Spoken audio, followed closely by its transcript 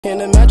Can't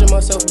imagine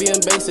myself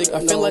being basic. I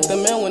feel like the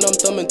man when I'm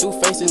thumbing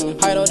through faces.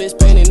 Hide all this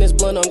pain in this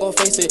blunt, I'm gon'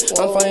 face it.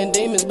 I'm fighting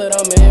demons, but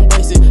I'ma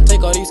embrace it. Take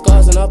all these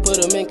scars and I put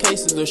them in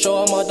cases to show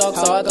all my dogs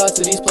how I got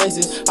to these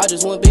places. I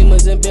just want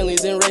Beamers and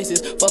Bentleys and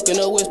races. Fucking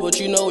a whiz, but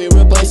you know we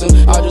replace them.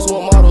 I just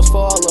want models for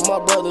all of my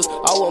brothers.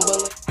 I want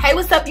Hey,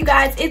 what's up, you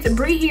guys? It's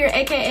Bree here,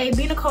 aka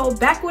B.Nicole,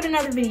 back with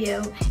another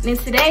video. And in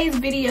today's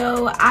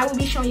video, I will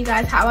be showing you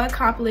guys how I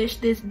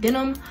accomplished this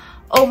denim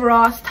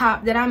overalls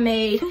top that I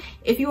made.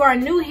 If you are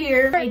new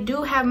here, I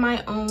do have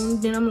my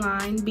own denim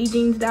line,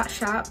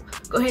 BJEANS.shop.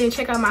 Go ahead and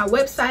check out my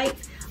website.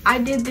 I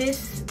did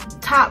this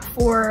top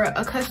for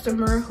a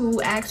customer who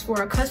asked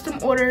for a custom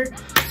order,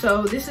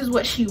 so this is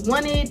what she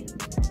wanted.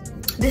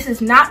 This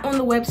is not on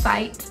the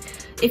website.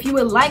 If you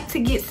would like to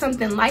get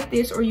something like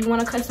this, or you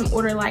want a custom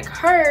order like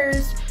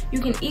hers, you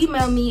can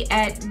email me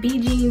at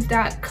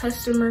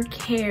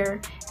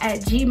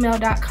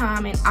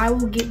bjeans.customercare@gmail.com, and I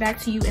will get back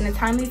to you in a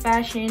timely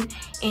fashion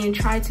and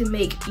try to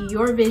make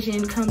your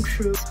vision come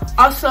true.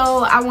 Also,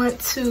 I want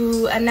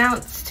to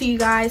announce to you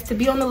guys to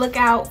be on the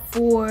lookout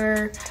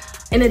for,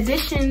 in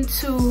addition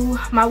to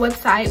my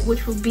website,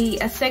 which will be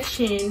a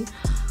section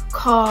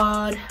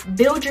called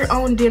Build Your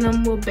Own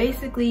Denim, where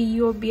basically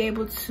you'll be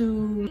able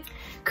to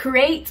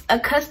create a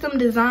custom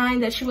design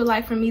that you would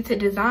like for me to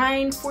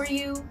design for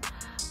you,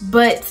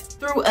 but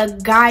through a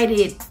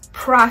guided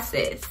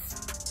process.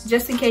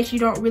 Just in case you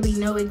don't really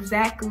know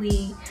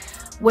exactly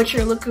what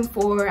you're looking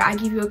for, I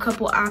give you a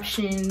couple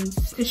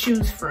options to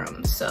choose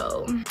from.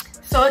 So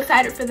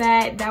excited for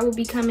that. That will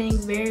be coming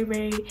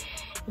very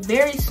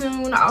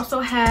soon. I also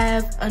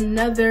have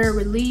another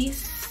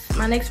release.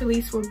 My next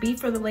release will be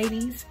for the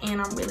ladies, and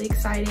I'm really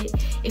excited.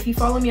 If you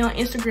follow me on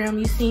Instagram,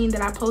 you've seen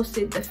that I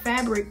posted the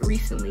fabric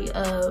recently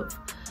of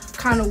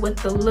kind of what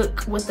the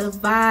look, what the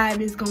vibe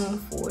is going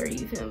for,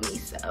 you feel me?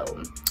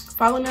 So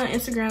follow me on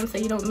Instagram so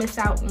you don't miss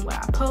out on what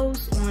I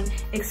post, on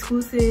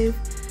exclusive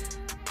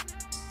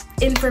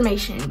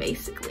information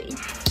basically.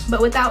 But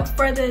without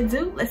further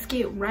ado, let's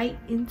get right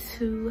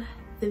into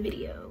the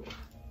video.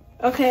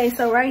 Okay,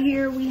 so right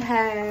here we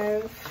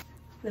have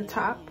the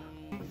top,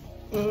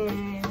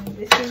 and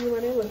this is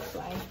what it looks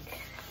like.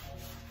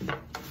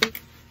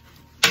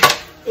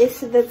 It's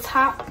the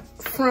top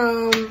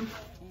from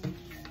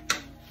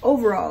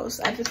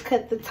overalls. I just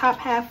cut the top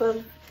half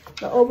of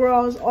the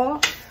overalls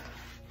off,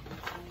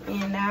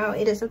 and now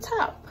it is a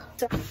top.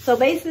 So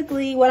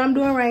basically what I'm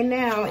doing right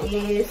now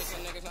is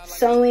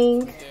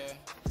sewing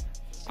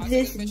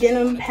this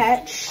denim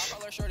patch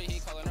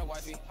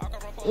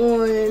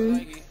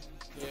on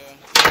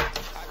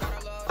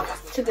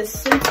to the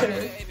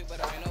center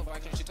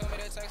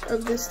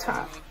of this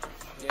top.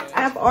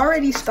 I've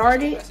already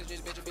started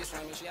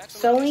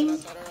sewing,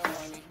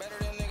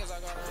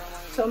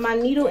 so my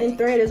needle and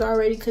thread is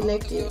already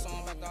connected.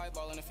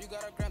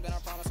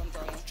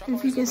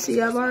 If you can see,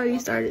 I've already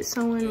started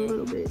sewing a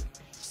little bit.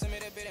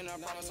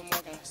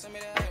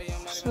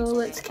 So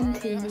let's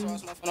continue.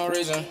 No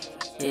reason,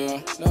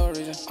 yeah, no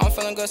reason. I'm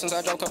feeling good since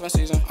I dropped up in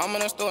season. I'm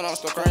in the store and I'm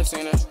still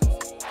quarantining.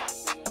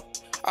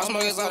 I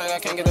smoke exotic, I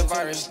can't get the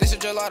virus. This is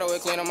gelato,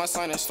 it clean up my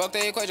sinus. Fuck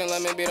the equation,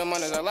 let me be the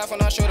minus. I laugh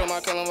when I shoot him, I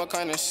kill him with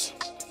kindness.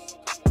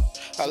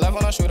 I laugh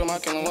when I shoot him, I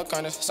kill him with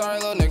kindness. Sorry,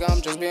 little nigga, I'm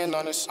just being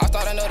honest. I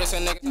thought I noticed a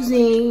nigga.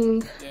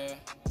 Using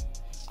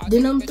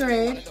denim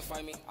thread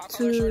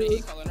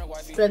to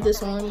thread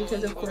this on,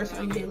 because of course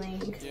I'm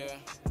dealing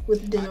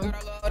with denim.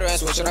 I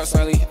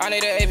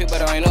need an AP,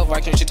 but I ain't no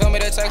Viking. She told me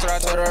to text her, I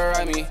told her to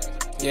write me.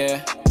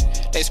 Yeah.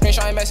 They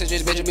screenshot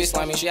messages, bitch, it be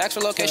slimy. She asked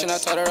for location, I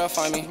told her to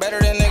find me. Better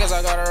than niggas,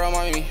 I got her on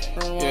me.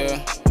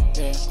 Yeah.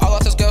 I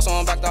lost the skill, so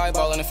I'm back to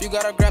eyeballing. If you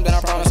got a gram, then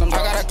I promise I'm. I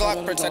got a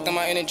Glock protecting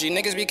my energy.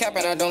 Niggas be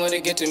capping, I don't let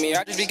it get to me.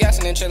 I just be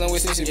gassing and chilling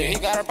with CCB. He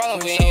got a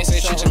problem, he ain't say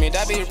shit to me.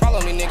 That be the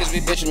problem, these niggas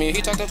be bitching me.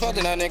 He talked to fuck,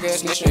 then that nigga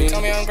is snitching me.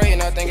 Tell me I'm great,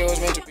 and I think it was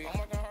meant to be.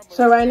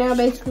 So right now,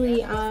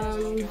 basically,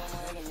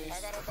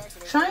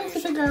 trying to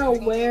figure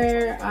out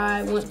where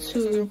I want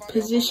to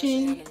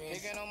position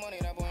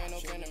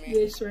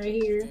this right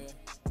here.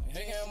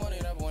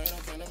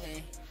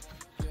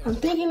 I'm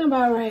thinking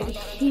about right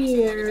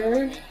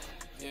here.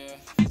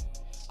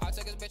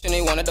 And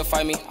he wanted to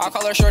fight me. I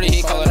call her shorty,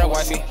 he call her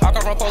wifey. I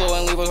come from Polo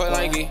and leave us with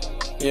Nike.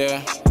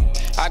 Yeah.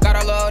 I got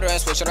a loader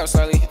and switch it up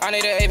slightly. I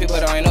need an AP,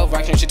 but I ain't no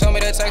Viking. She told me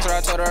to text her, I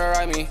told her to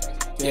write me.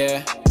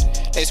 Yeah.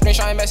 They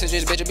screenshot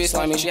messages, bitch, it be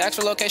slimy. She asked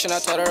for location, I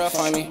told her to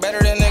find me. Better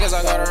than niggas,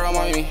 I got her on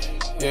me.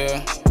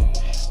 Yeah.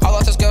 I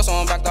lost the skill, so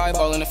I'm back to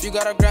eyeballing. If you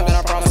got a gram, then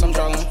I promise I'm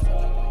drawing.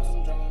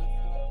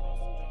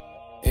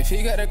 If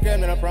he got a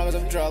gram, then I promise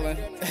I'm drawing.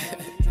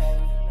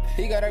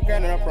 He got a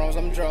gram, then I promise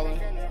I'm drawing.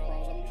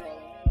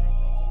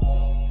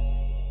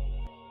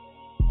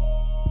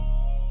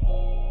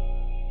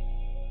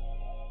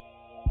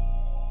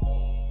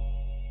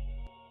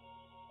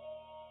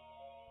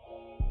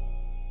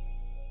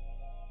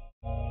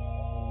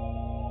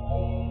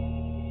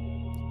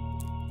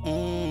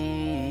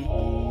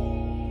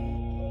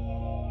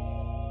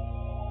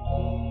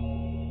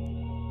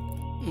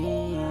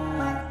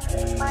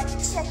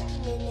 Check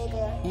me,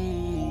 nigga.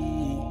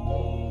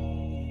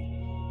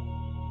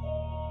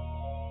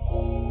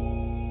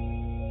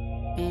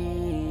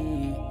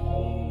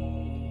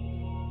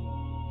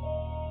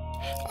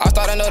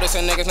 thought I noticed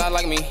that niggas not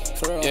like me.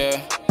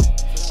 Yeah.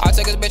 I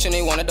took his bitch and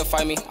he wanted to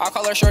fight me. I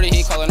call her shorty,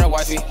 he callin' her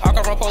wifey. I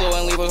come from Polo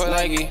and leave with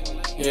Nike.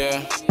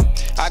 Yeah.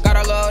 I got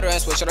her loader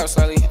and switch it up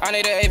slightly. I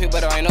need an AP,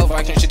 but I ain't no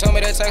Viking. She told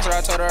me to text her,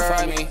 I told her to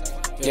write me.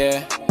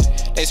 Yeah.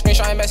 They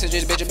screenshot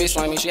messages, bitch, it be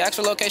slimy. She asked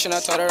for location, I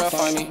told her to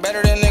find me.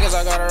 Better than niggas,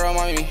 I got her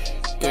on me.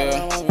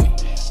 Yeah.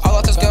 All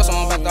out this girl, so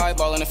I'm back to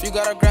eyeballing. If you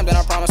got a gram, then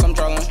I promise I'm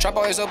drawing. Trap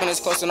always open, it's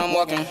close and I'm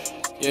walking.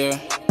 Yeah.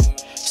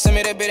 Send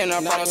me that bit and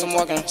I promise I'm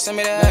walking. Send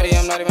me that Addy,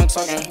 I'm not even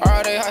talking.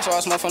 Alright, they high, so I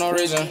smoke for no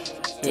reason.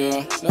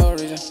 Yeah, no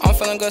reason. I'm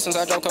feeling good since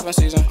I dropped cuffin'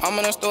 season. I'm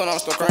in the store and I'm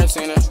still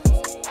quarantining.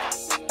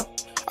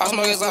 I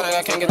smoke exotic,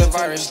 I can't get the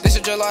virus. This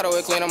is gelato,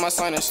 it clean up my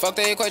sinus. Fuck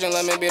the equation,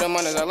 let me be the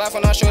minus. I laugh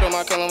when I shoot him,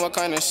 I kill him with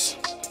kindness.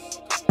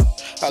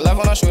 I laugh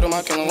when I shoot him,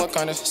 I kill him with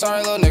kindness.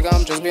 Sorry, little nigga,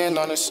 I'm just being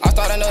honest. I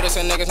thought I noticed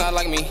that niggas not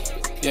like me.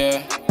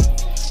 Yeah.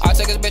 I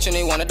took his bitch and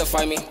he wanted to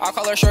fight me. I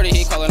call her shorty,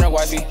 he callin' her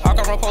wifey. I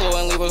come from Polo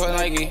and leave with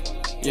Nike.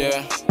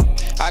 Yeah.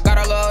 I got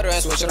her loader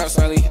and switch it up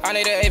slightly. I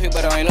need an AP,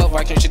 but I ain't no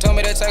Viking. She told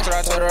me to text her,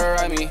 I told her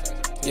to write me.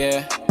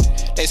 Yeah.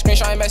 They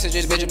screenshot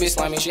messages, bitch, it be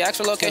slimy. She asked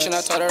for location,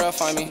 I told her to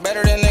find me.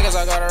 Better than niggas,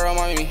 I got her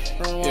on me.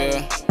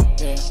 Yeah.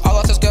 All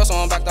out this girl, so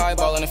I'm back to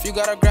eyeballing. If you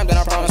got a gram, then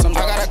I promise I'm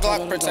drawing. I got a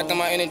Glock protecting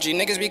my energy.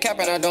 Niggas be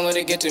capping, I don't let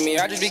it get to me.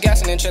 I just be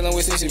gassing and chilling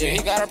with CCB.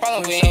 He got a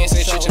problem, but he ain't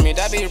say shit to me.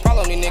 That be the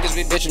problem, these niggas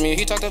be bitching me.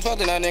 He talked to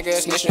public, that nigga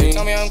is snitching me.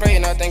 Tell me I'm great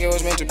and I think it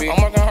was meant to be.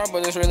 I'm working hard,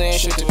 but this really ain't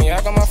shit to me.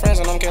 I got my friends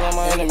and I'm killing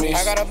my enemies.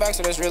 I got a back,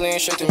 so this really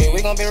ain't shit to me.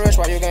 We gon' be rich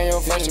while you getting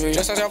your friends to me.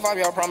 Just as your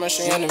vibe, y'all promise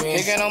she enemy.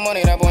 He get no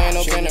money, that boy ain't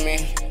no kin to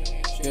me.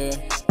 Yeah.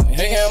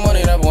 He get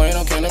money, that boy ain't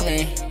no kin to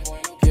me.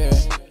 Yeah.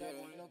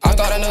 I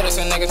thought I noticed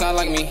that niggas not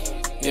like me.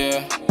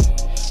 Yeah.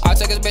 I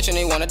took his bitch and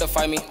he wanted to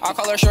fight me. I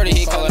call her shorty,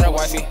 he callin' her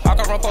wifey. I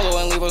come from Polo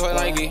and leave with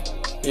Nike.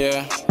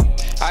 Yeah.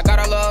 I got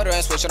her loader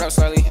and switch it up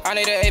slightly. I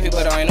need an AP,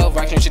 but I ain't no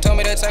Viking. She told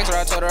me to text her,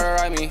 I told her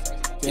to write me.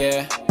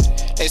 Yeah.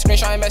 They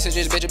screenshot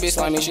messages, bitch, it be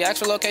slimy. She asked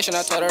for location,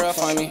 I told her to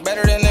find me.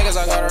 Better than niggas,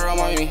 I got her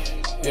on me.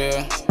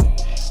 Yeah.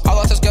 All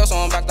out this girl, so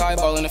I'm back to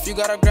eyeballing. If you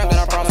got a gram, then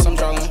I promise I'm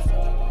drawing.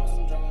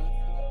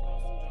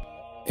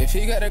 If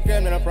he got a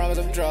gram, then I promise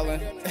I'm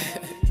drawing.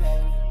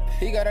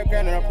 He got a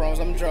gram, then I promise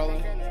I'm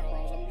drawing.